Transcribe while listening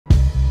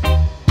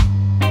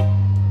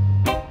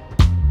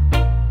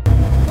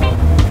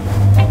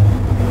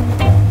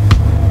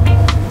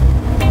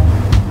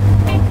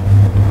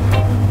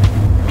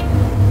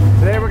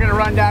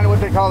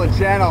follow the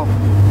channel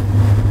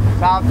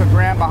south of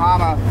Grand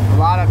Bahama. A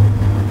lot of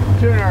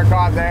tuna are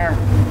caught there.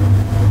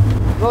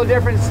 A little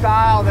different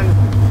style than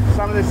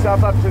some of this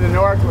stuff up to the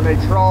north where they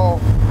troll.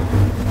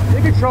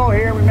 You can troll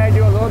here, we may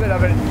do a little bit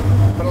of it,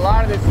 but a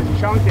lot of this is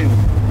chunking.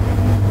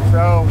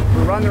 So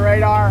we run the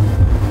radar,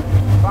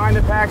 find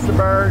the packs of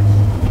birds.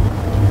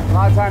 A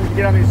lot of times you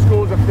get on these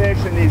schools of fish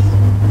in these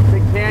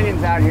big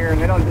canyons out here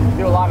and they don't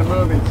do a lot of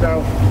moving.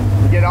 So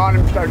you get on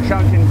them, start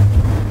chunking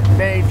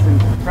baits and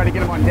try to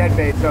get them on dead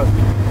bait. So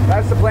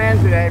that's the plan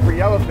today for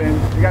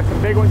yellowfin. We got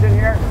some big ones in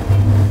here.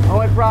 The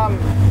only problem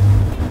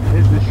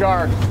is the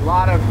sharks. A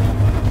lot of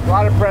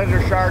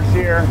predator sharks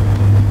here.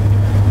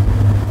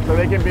 So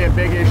they can be a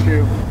big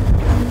issue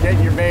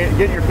getting your bait,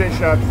 getting your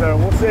fish up. So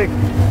we'll see.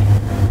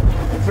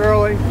 It's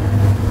early.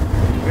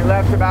 We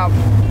left about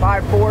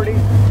 5:40.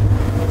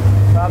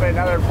 Probably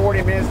another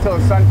 40 minutes till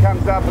the sun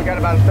comes up. We got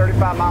about a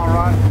 35-mile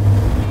run.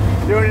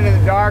 Doing it in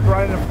the dark,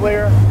 running the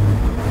FLIR.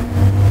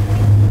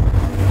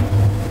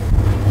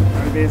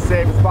 Trying to be as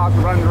safe as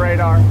possible, running the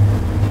radar.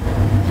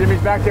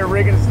 Jimmy's back there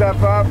rigging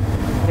stuff up.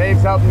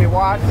 Dave's helping me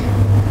watch.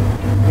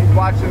 He's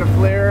watching the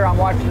FLIR, I'm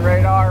watching the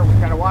radar. We're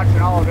kind of watching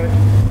all of it.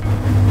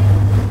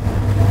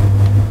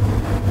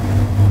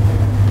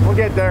 We'll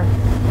get there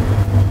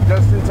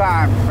just in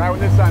time, right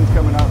when the sun's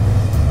coming up.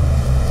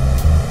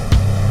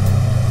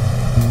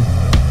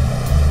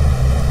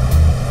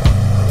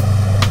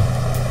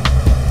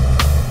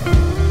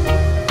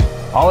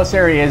 All this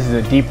area is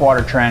a deep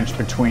water trench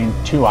between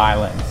two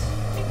islands.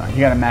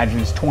 You gotta imagine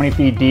it's 20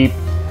 feet deep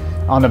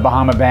on the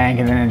Bahama bank,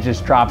 and then it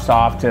just drops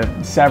off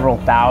to several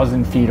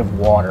thousand feet of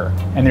water.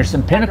 And there's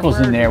some pinnacles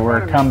in there where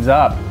it comes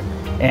up,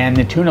 and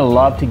the tuna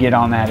love to get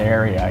on that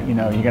area. You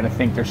know, you gotta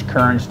think there's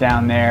currents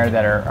down there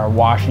that are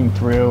washing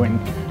through, and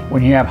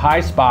when you have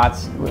high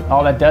spots,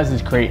 all that does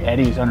is create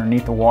eddies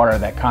underneath the water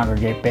that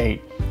congregate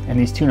bait, and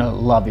these tuna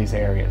love these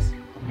areas.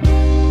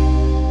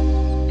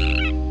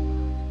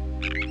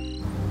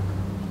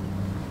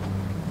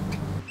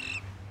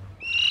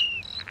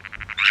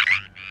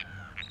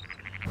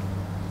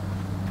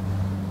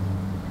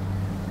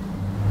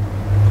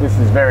 This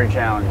is very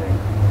challenging.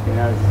 You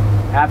know,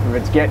 half of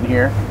it's getting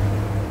here.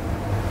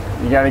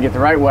 You got to get the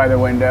right weather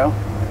window,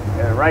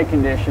 the right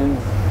conditions,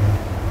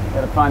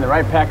 got to find the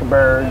right pack of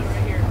birds.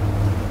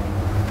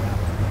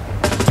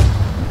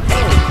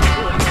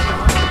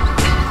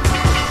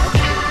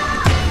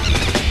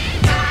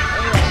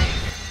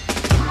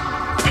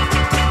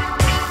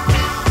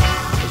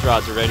 Those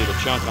rods are ready to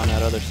chunk on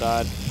that other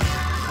side.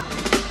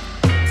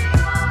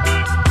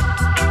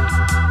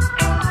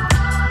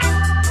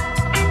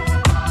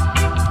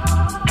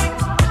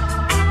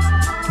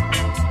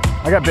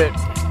 I got bit.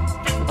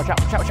 Watch out,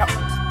 watch out, watch out.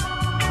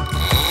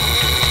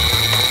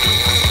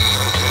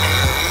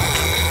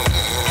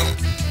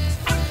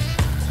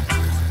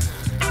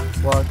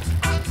 What?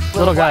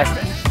 Little guy.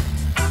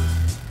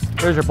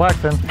 There's your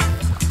blackfin.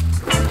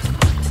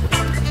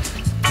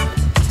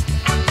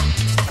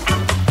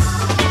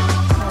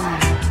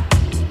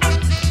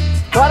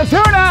 Caught a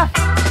tuna!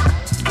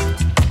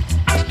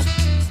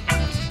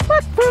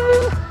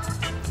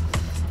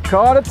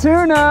 Caught a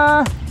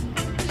tuna!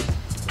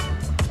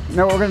 You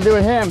know what we're gonna do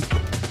with him?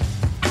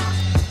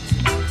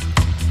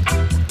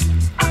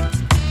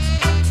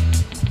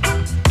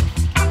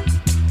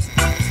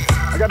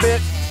 I got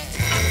bit.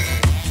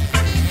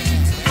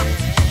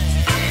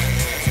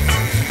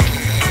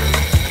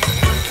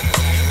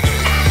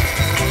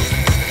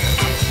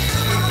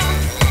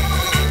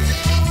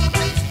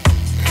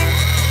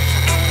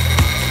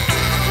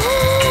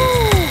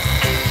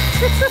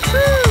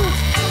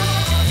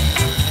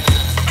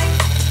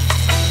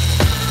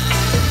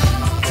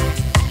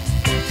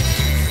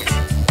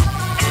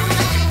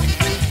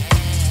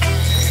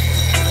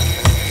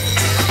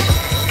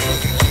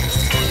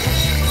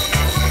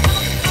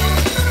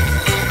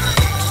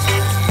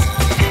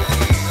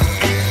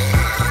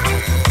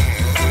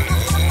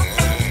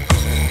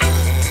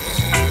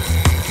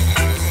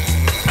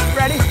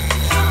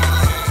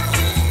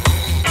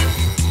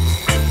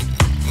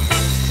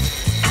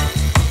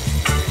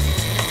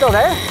 Still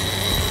there?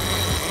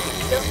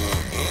 Yep.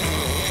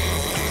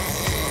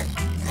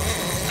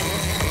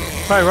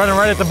 Probably running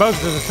right at the boat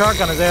because there's a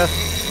shark on his ass.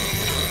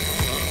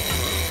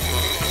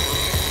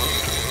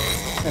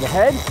 Get a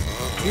head?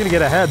 You're gonna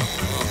get a head.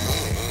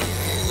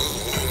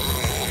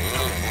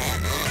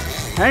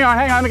 Hang on,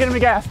 let me get him the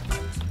gas.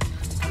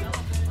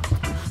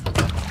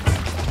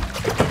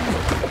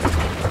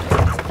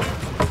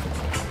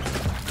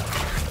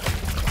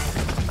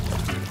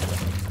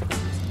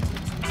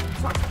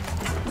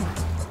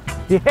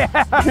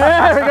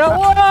 Yeah, we got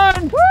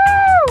one!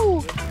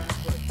 Woo!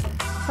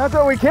 That's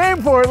what we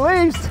came for, at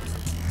least.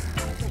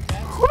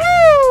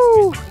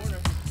 Woo!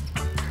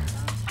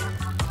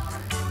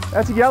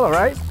 That's a yellow,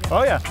 right?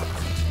 Oh yeah.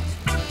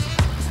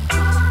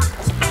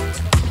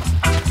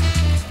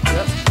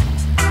 Yep.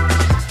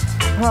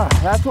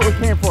 That's what we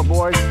came for,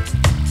 boys.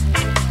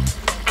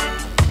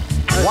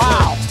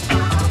 Wow.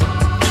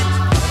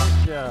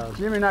 Yeah.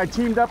 Jimmy and I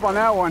teamed up on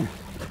that one.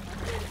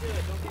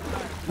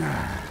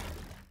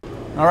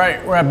 All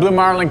right, we're at Blue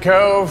Marlin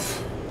Cove.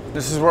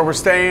 This is where we're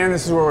staying.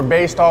 This is where we're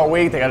based all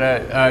week. They got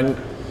a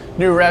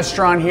new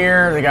restaurant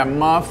here. They got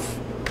Muff.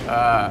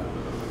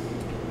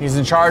 He's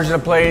in charge of the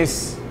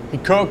place. He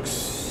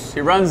cooks,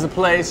 he runs the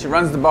place, he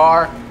runs the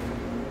bar.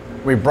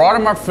 We brought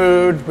him our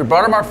food, we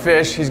brought him our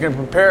fish. He's gonna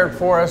prepare it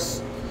for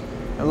us.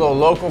 A little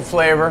local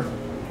flavor.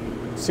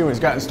 Let's see what he's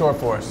got in store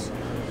for us.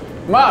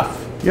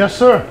 Muff. Yes,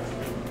 sir.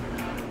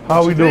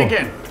 How we doing?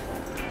 Thinking?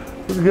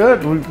 Pretty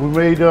good. We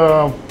made,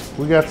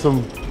 we got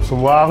some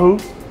wahoo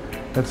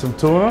and some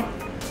tuna.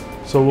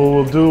 So what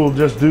we'll do, we'll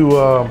just do,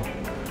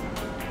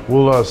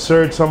 we'll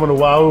surge some of the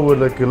wahoo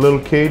with like a little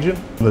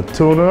Cajun. The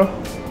tuna,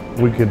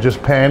 we could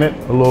just pan it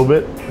a little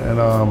bit, and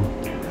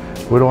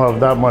we don't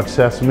have that much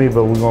sesame,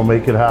 but we're gonna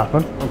make it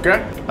happen.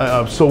 Okay.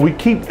 So we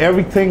keep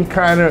everything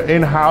kind of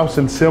in-house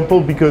and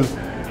simple because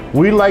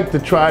we like to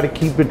try to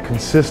keep it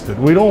consistent.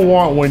 We don't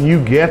want when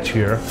you get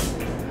here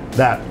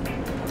that,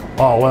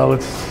 oh well,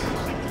 it's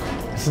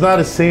not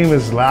the same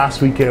as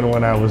last weekend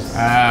when I was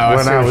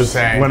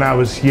when I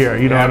was here.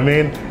 You know what I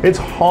mean? It's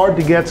hard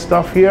to get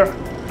stuff here,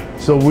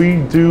 so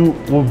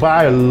we'll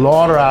buy a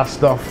lot of our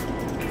stuff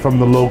from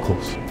the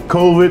locals.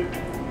 COVID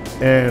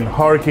and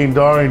Hurricane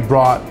Dorian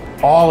brought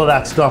all of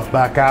that stuff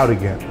back out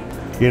again,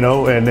 you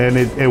know, and then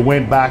it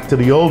went back to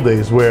the old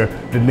days where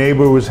the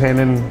neighbor was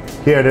handing,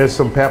 here, there's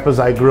some peppers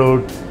I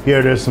growed,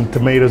 here, there's some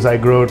tomatoes I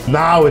growed.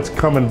 Now it's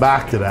coming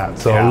back to that,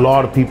 so a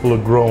lot of people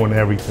are growing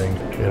everything,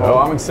 you know? Well,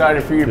 I'm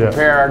excited for you to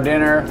prepare our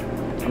dinner.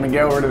 I'm gonna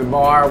go over to the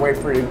bar, wait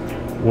for you.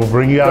 We'll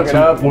bring you out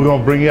we're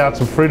gonna bring you out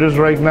some fritters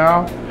right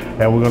now,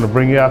 and we're gonna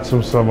bring you out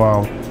some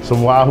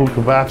wahoo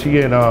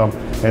kavachi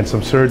and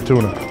some surd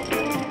tuna.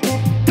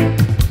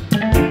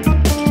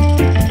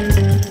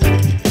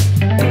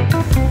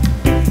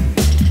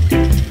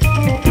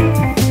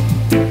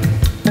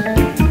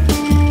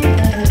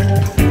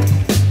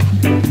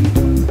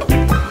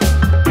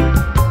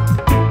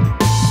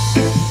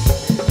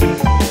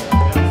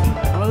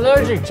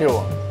 To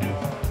them.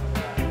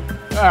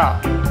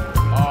 Yeah.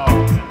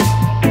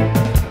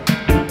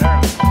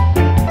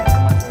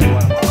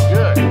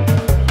 Good.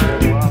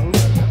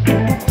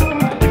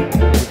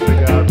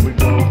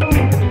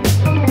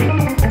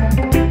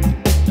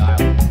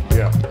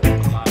 Yeah.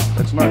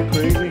 That's not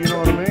crazy, you know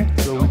what I mean?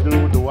 So we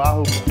do with the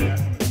wahoo.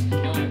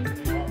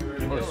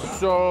 It's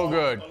so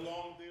good.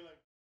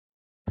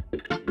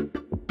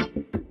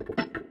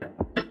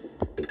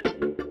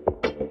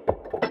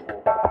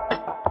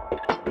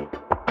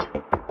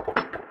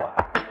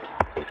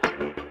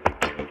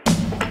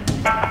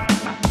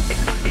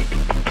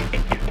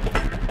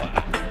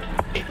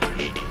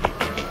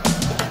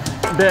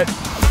 Bit.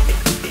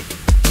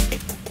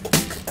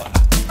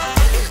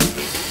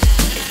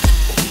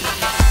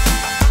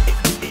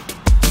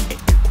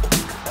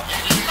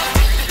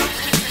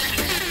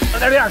 Oh,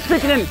 there they are,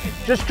 streaking in,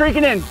 just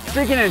streaking in,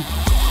 streaking in.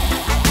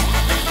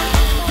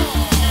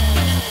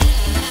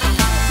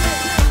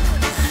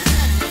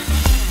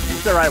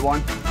 It's the right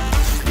one.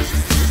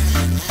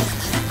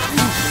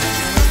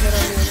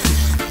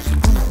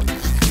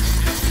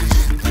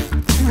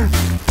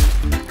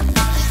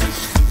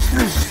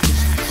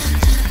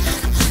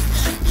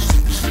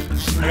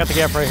 I got the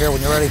gap right here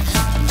when you're ready.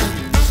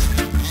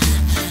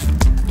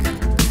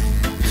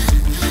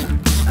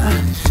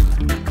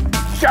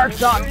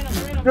 Shark's on.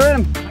 Get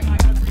him.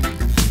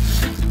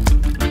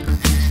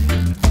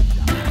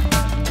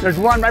 There's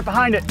one right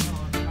behind it.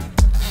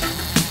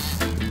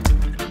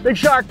 Big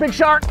shark, big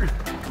shark.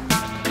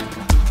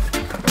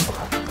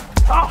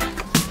 Oh.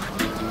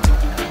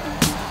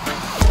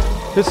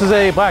 This is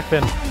a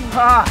blackfin.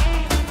 Ah.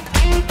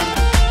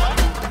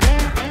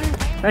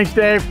 Thanks,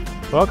 Dave.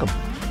 Welcome.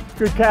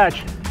 Good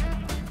catch.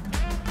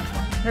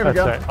 Here we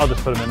go. Right. I'll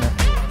just put them in there.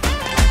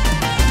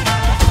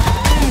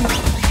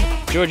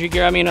 George, you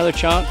grab me another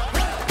chunk?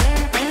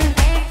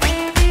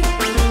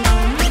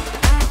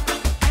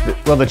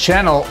 Well, the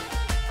channel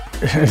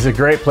is a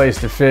great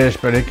place to fish,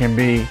 but it can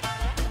be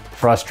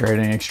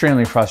frustrating,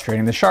 extremely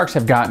frustrating. The sharks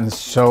have gotten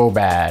so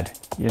bad,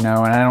 you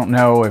know, and I don't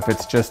know if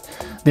it's just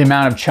the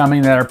amount of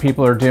chumming that our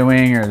people are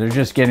doing, or they're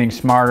just getting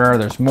smarter,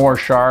 there's more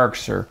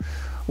sharks, or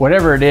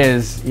whatever it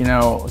is, you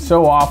know.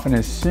 So often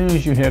as soon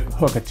as you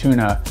hook a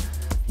tuna,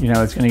 you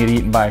know, it's gonna get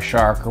eaten by a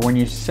shark. Or when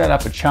you set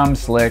up a chum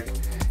slick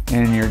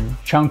and you're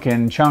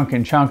chunking, trying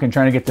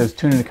to get those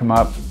tuna to come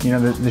up, you know,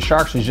 the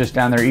sharks is just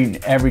down there eating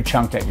every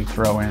chunk that you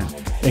throw in.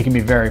 It can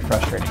be very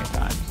frustrating at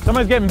times.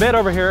 Somebody's getting bit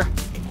over here.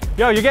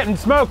 Yo, you're getting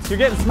smoked. You're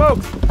getting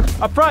smoked.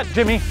 Up front,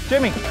 Jimmy.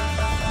 Jimmy.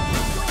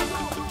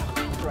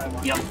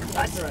 Yep,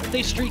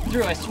 they streaked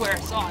through, I swear I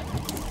saw it.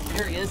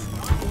 There he is.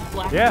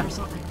 Black or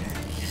something.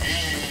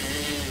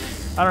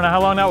 I don't know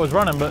how long that was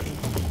running, but.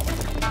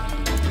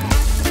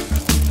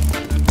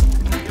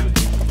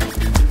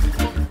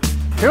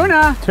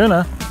 Tuna.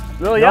 Tuna.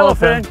 Little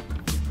yellowfin.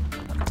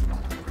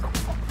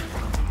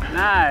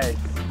 Nice.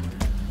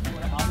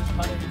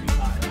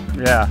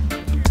 Yeah.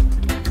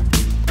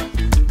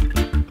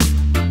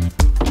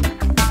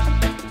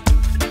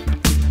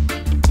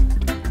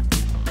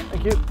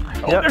 Thank you.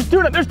 Oh, yep.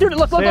 There's tuna,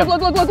 look,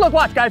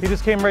 watch guys. He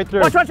just came right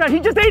through. Watch, he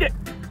just ate it.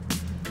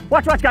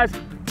 Watch, guys.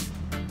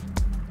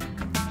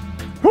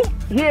 Whoo,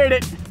 he ate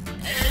it.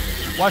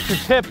 Watch your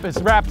tip,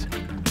 it's wrapped.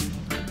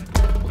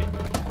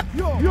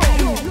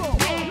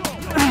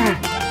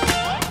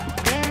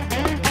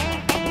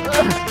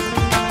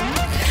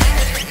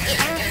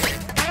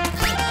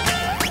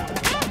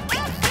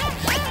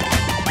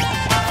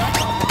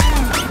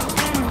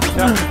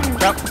 Jump.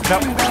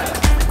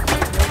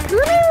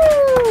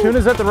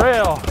 Tuna's at the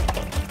rail.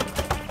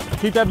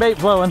 Keep that bait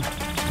flowing.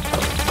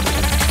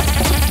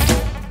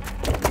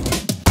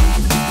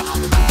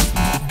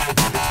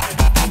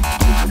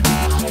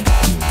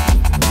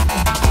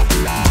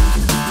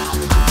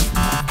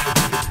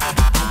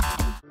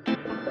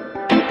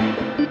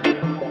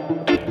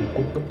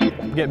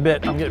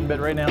 I'm getting bit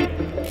right now.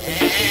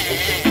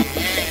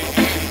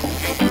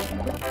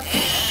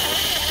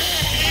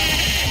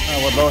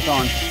 Oh, we're both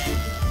on.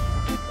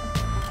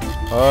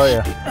 Oh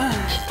yeah.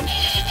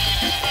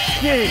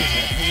 Jeez, I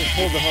just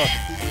pulled the hook.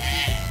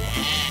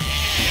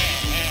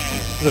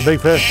 It's a big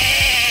fish.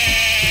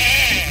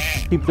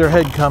 Keep their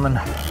head coming.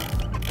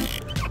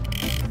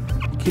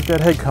 Keep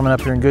that head coming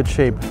up here in good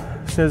shape.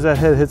 As soon as that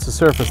head hits the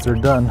surface, they're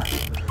done.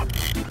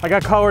 I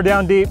got collar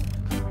down deep.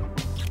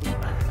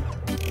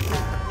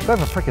 Do I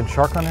have a freaking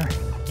shark on there?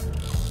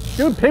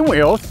 Dude,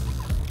 pinwheels.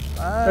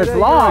 It's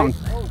long.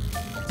 Right.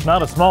 It's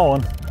not a small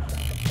one.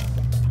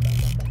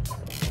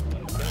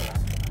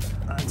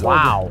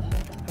 Wow.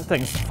 That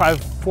thing's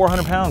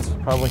 400 pounds,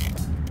 probably.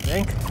 I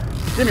think.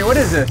 Jimmy, what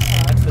is this?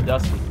 That's the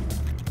Dusty.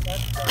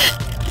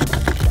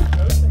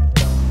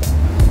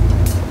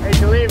 Hate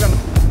to leave him.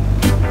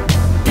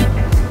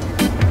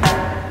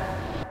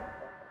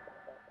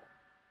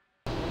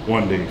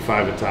 One day,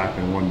 5 attack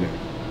in one day.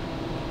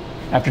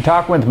 After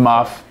talking with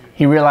Muff,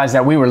 he realized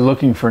that we were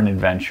looking for an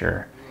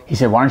adventure. He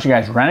said, why don't you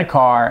guys rent a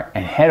car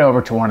and head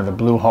over to one of the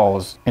blue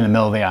holes in the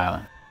middle of the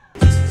island.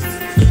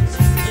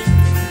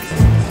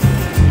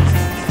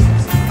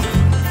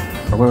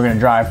 We were going to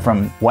drive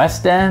from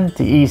West End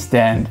to East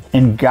End,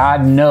 and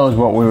God knows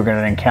what we were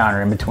going to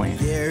encounter in between.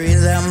 There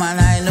is a man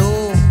I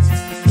know,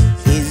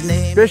 his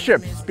name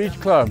Bishop Beach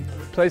Club,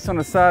 place on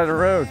the side of the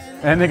road,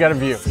 and they got a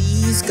view.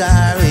 his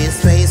car,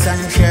 his face and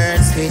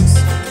shirts fits.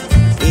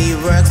 He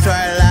works for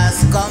a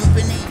last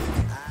company.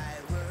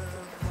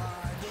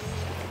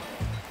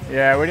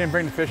 Yeah, we didn't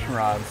bring the fishing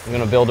rods. I'm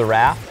gonna build a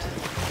raft.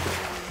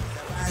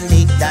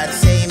 Nick that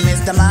say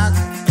Mr. Mac,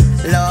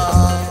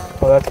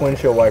 Lord, Oh, that's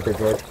windshield wiper,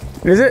 George.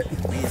 Is it?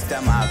 Mr.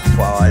 Mac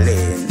falling.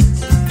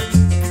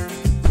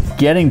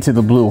 Getting to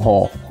the blue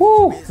hole,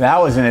 whew,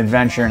 that was an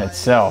adventure in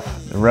itself.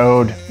 The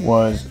road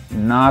was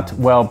not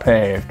well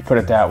paved, put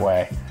it that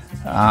way.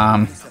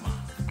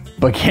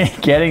 But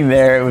getting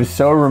there, it was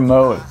so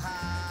remote.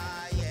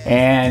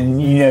 And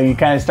you know, you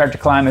kind of start to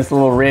climb this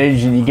little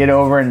ridge and you get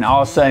over and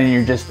all of a sudden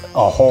you're just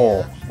a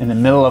hole in the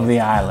middle of the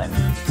island.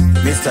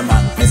 Mr.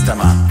 Mac, Mr.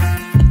 Mac.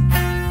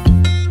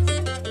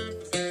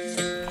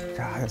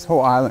 God, this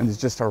whole island is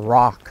just a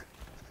rock.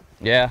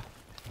 Yeah.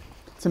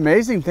 It's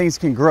amazing things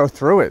can grow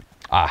through it.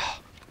 Ah.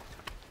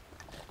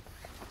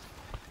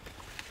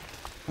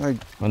 Like,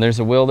 When there's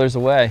a will, there's a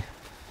way.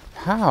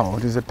 how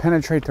does it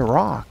penetrate the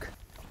rock?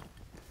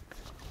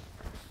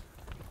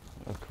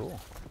 Oh, cool.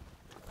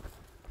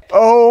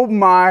 Oh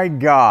my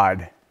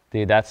God.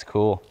 Dude, that's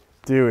cool.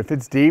 Dude, if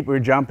it's deep, we're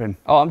jumping.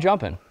 Oh, I'm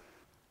jumping.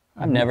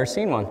 I've never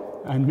seen one.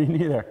 Me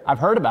neither. I've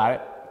heard about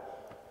it.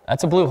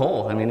 That's a blue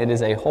hole. I mean, it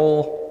is a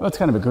hole, Well, it's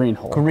kind of a green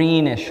hole.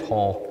 greenish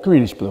hole.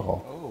 Greenish blue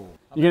hole. Oh.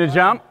 You gonna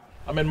jump?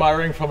 I'm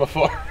admiring from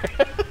afar.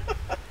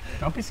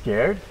 Don't be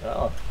scared.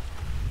 Oh,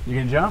 You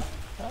gonna jump?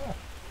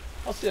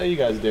 I'll see how you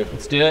guys do.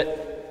 Let's do it.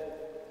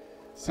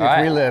 See All if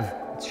right. we live.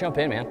 Let's jump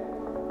in, man.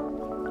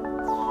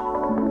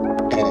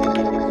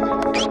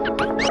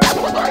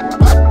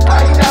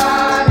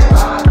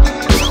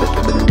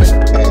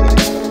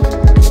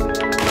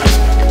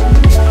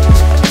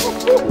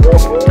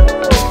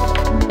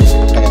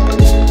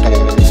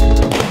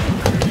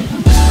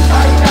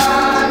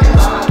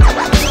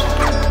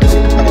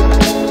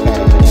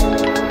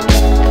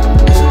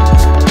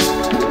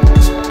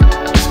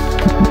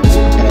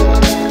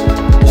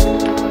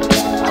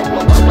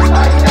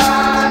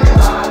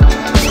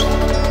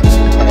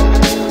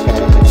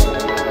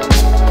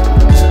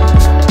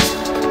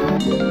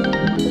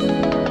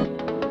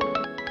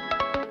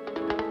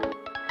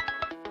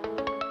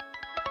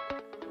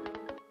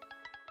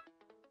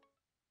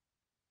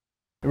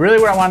 Really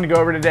what I wanted to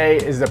go over today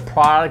is the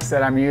products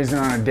that I'm using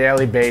on a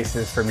daily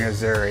basis from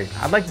Yozuri.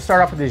 I'd like to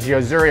start off with this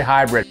Yozuri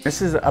hybrid.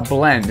 This is a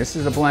blend. This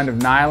is a blend of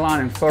nylon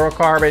and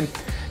fluorocarbon.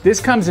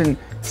 This comes in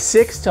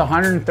 6 to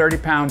 130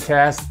 pound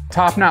test,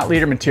 top knot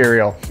leader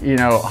material. You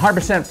know, 100%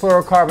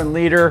 fluorocarbon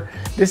leader.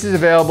 This is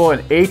available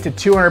in 8 to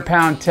 200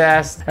 pound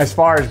test. As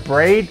far as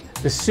braid,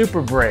 the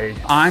super braid.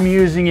 I'm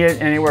using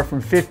it anywhere from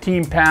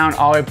 15 pound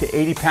all the way up to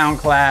 80 pound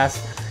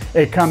class.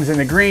 It comes in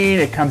the green,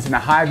 it comes in the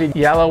hybrid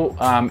yellow,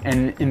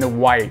 and in the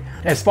white.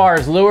 As far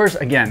as lures,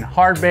 again,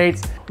 hard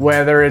baits,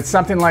 whether it's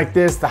something like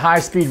this, the High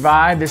Speed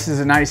Vibe, this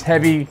is a nice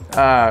heavy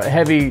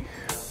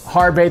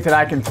hard bait that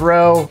I can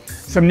throw.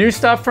 Some new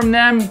stuff from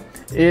them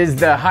is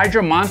the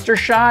Hydro Monster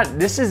Shot.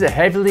 This is a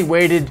heavily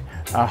weighted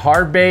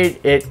hard bait.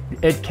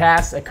 It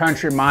casts a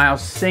country mile,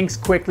 sinks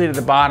quickly to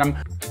the bottom.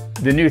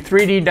 The new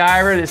 3D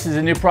diver, this is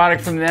a new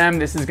product from them.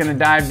 This is gonna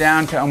dive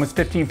down to almost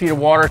 15 feet of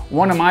water.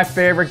 One of my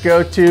favorite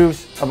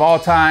go-tos of all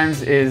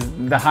times is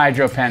the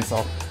Hydro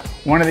Pencil.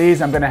 One of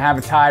these I'm gonna have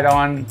it tied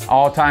on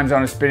all times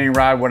on a spinning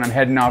rod when I'm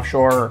heading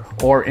offshore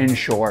or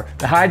inshore.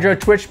 The Hydro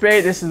Twitch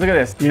Bait, look at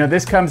this. You know,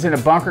 this comes in a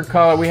bunker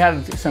color. We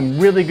had some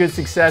really good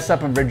success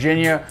up in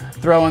Virginia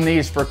throwing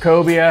these for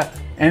cobia.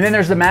 And then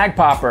there's the Mag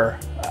Popper.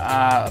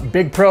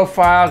 Big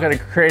profile, gonna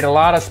create a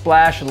lot of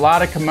splash, a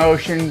lot of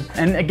commotion.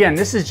 And again,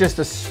 this is just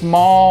a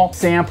small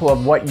sample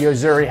of what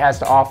Yo-Zuri has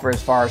to offer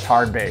as far as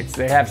hard baits.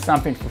 They have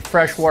something for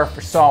freshwater,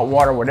 for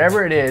saltwater,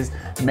 whatever it is.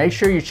 Make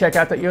sure you check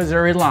out that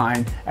Yo-Zuri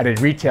line at a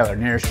retailer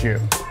nearest you.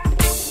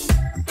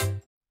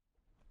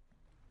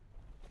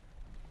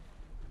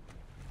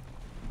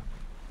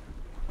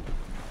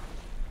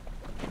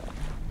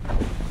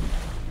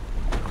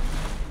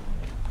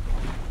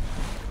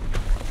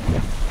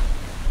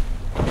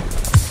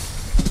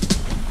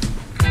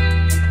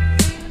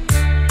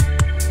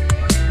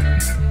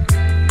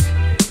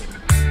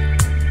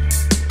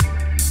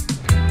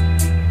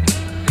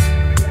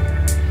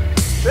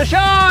 Fish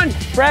on!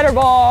 Spreader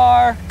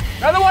bar.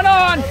 Another one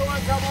on!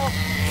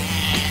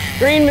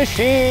 Green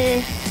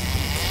machine.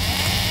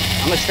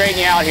 I'm gonna straighten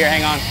you out here,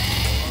 hang on.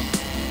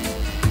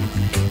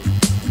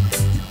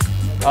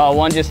 Oh,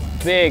 one just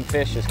big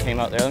fish just came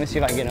out there. Let me see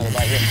if I can get another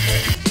bite here.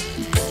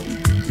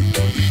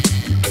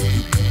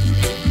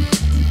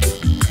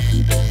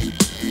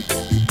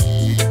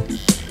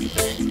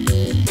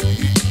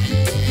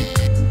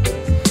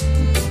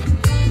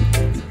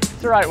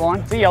 It's the right one.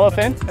 It's a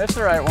yellowfin. That's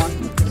the right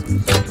one.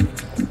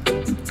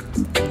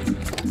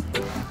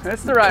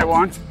 That's the right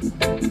one.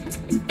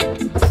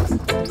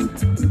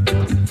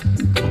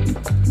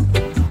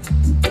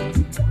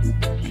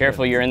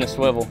 Careful, you're in the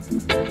swivel.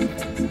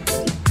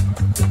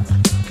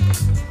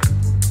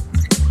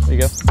 There you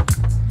go.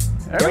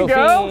 There we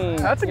go.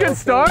 That's a good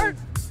start.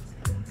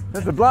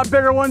 There's a lot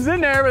bigger ones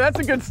in there, but that's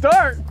a good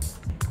start.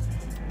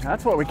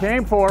 That's what we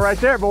came for right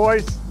there,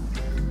 boys.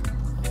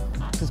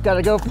 Just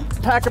gotta go from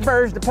pack of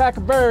birds to pack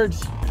of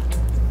birds.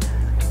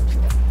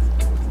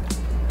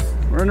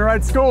 We're in the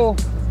right school.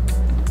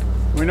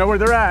 We know where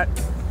they're at.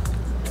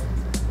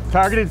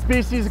 Targeted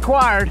species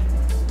acquired.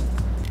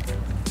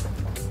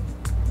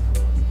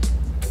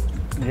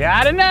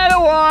 Got another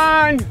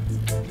one.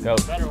 Go.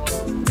 Better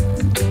one.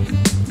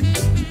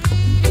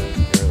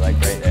 You're like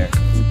right there.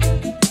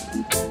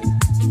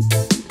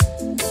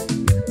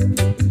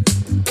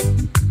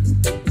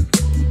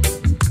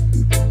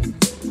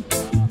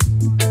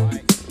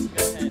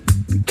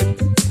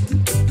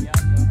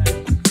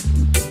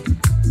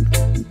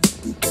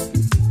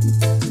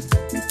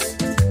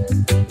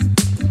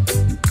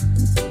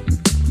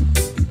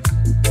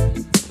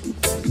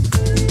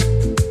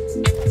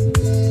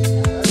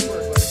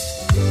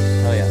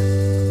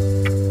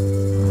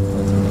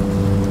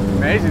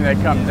 Amazing they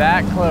come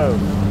that close.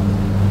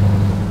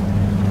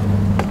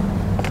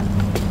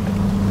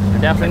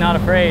 You're definitely not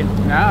afraid.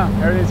 No,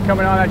 everything's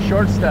coming on that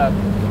short stuff.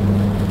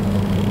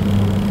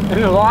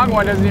 And the long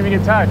one doesn't even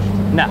get touched.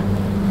 No.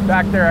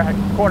 Back there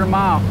a quarter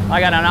mile. I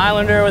got an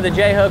Islander with a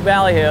J-hook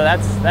ballyhoo.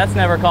 That's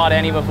never caught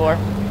any before.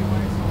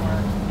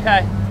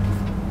 Okay.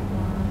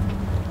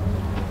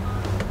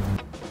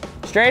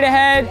 Straight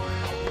ahead,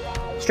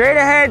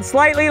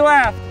 slightly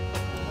left.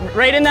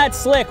 Right in that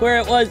slick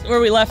where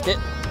we left it.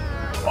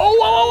 Oh,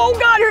 whoa, whoa, whoa,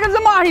 God, here comes the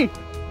mahi.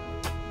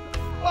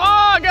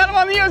 Oh, I got him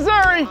on the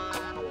Yo-Zuri.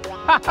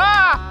 Ha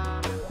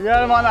ha! You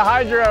got him on the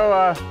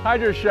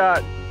hydro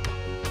shot.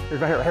 Here,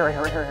 right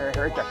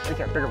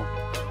there, bigger one.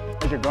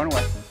 Right there, going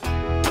away.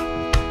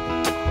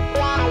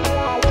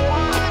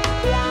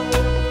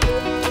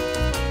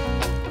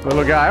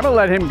 Little guy, I'm gonna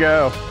let him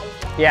go.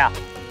 Yeah.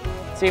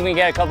 See if we can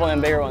get a couple of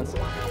them bigger ones.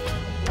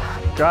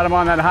 Got him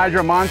on that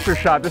Hydro Monster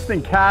Shot. This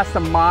thing casts a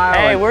mile.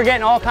 Hey, we're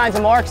getting all kinds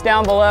of marks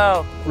down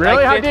below.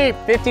 Really? Like How deep?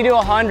 50 to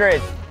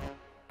 100.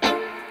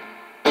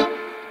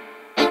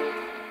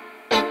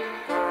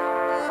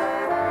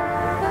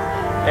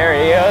 There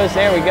he goes.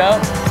 There we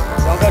go.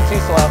 Don't go too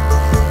slow.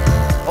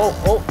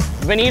 Oh,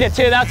 Bonita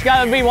too. That's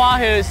got to be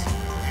wahoos.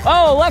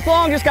 Oh, left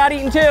long just got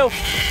eaten too.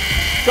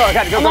 Go, I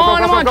got it. Go, Come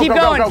on.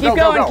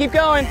 Keep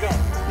going.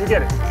 You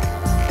get it.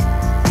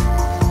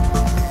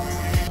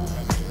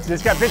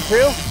 This got big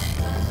too?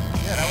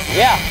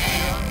 Yeah.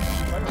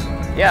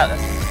 Yeah.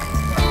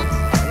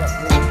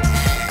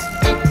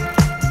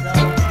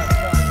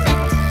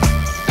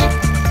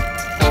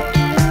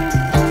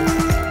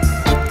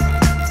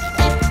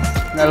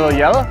 That little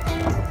yellow?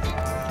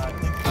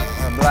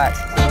 Or black?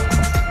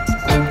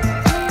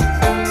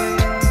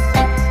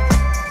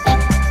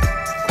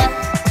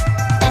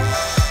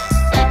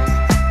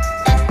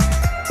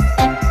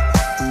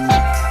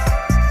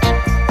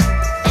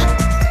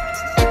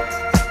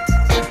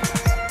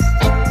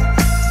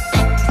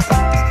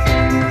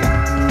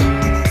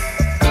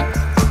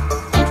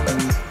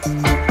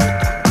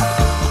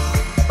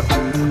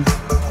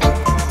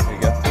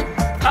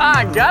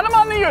 Got him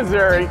on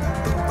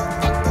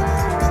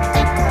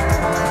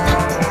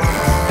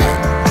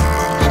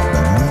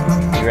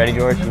ready,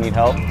 George? You need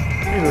help? He's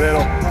a little.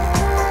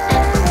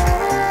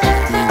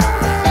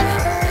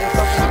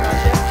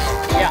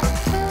 Yeah.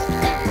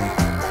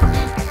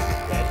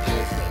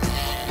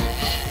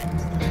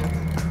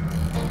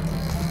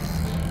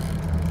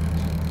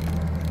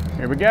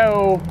 Here we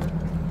go.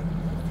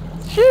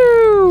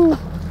 Shoo!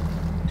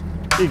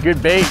 Be a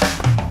good bait.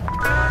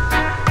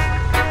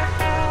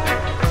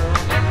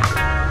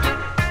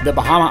 The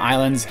Bahama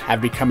Islands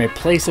have become a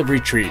place of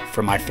retreat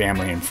for my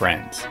family and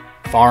friends.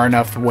 Far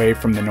enough away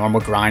from the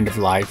normal grind of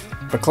life,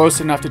 but close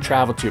enough to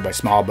travel to by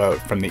small boat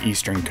from the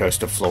eastern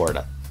coast of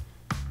Florida.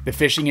 The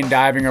fishing and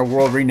diving are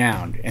world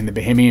renowned, and the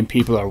Bahamian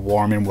people are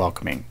warm and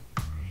welcoming.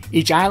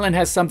 Each island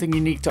has something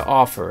unique to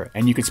offer,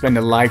 and you could spend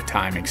a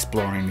lifetime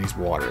exploring these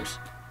waters.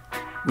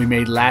 We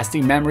made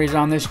lasting memories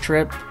on this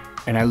trip,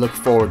 and I look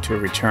forward to a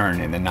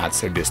return in the not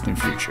so distant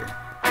future.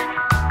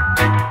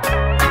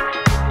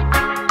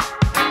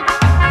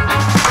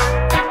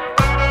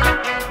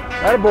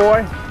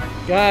 Attaboy.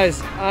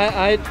 Guys,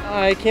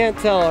 I can't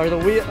tell. Are the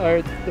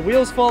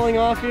wheels falling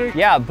off here?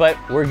 Yeah, but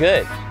we're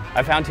good.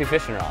 I found 2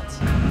 fishing rods.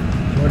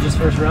 George's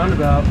first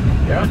roundabout.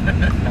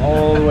 Yeah.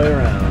 All the way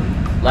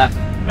around. Left.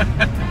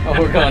 Oh,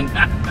 we're going.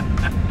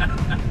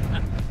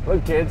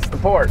 Look, kids, the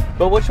port.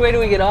 But which way do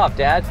we get off,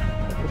 Dad?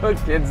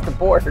 Look, kids, the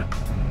port.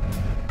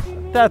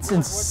 That's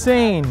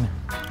insane.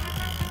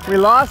 We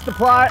lost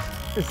the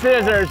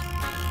scissors,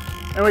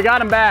 and we got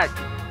them back.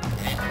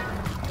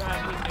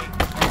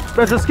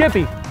 Special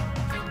Skippy.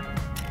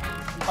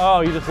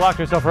 Oh, you just locked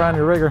yourself around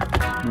your rigger.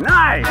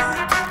 Nice!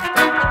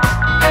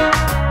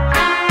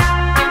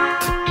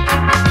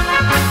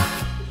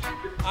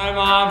 Hi,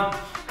 Mom.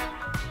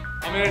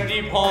 I'm in a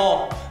deep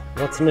hole.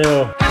 What's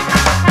new?